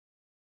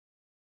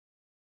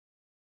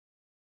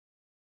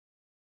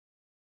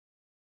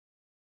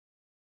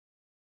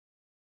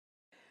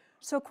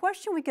So a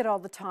question we get all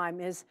the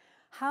time is,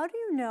 how do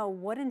you know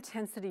what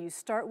intensity you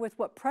start with,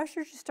 what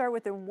pressures you start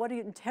with, and what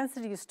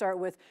intensity you start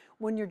with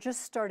when you're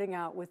just starting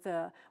out with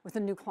a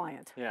new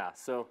client? Yeah,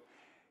 so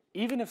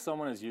even if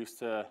someone is used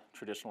to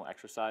traditional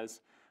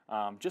exercise,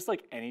 just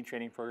like any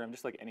training program,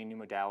 just like any new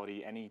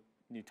modality, any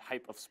new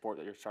type of sport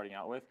that you're starting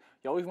out with,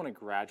 you always want to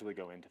gradually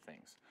go into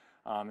things.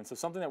 And so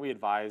something that we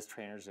advise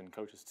trainers and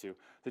coaches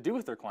to do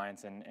with their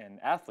clients and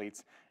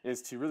athletes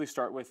is to really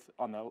start with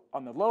on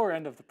the lower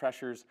end of the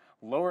pressures,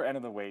 lower end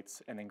of the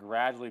weights, and then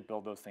gradually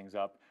build those things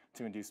up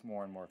to induce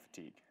more and more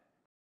fatigue.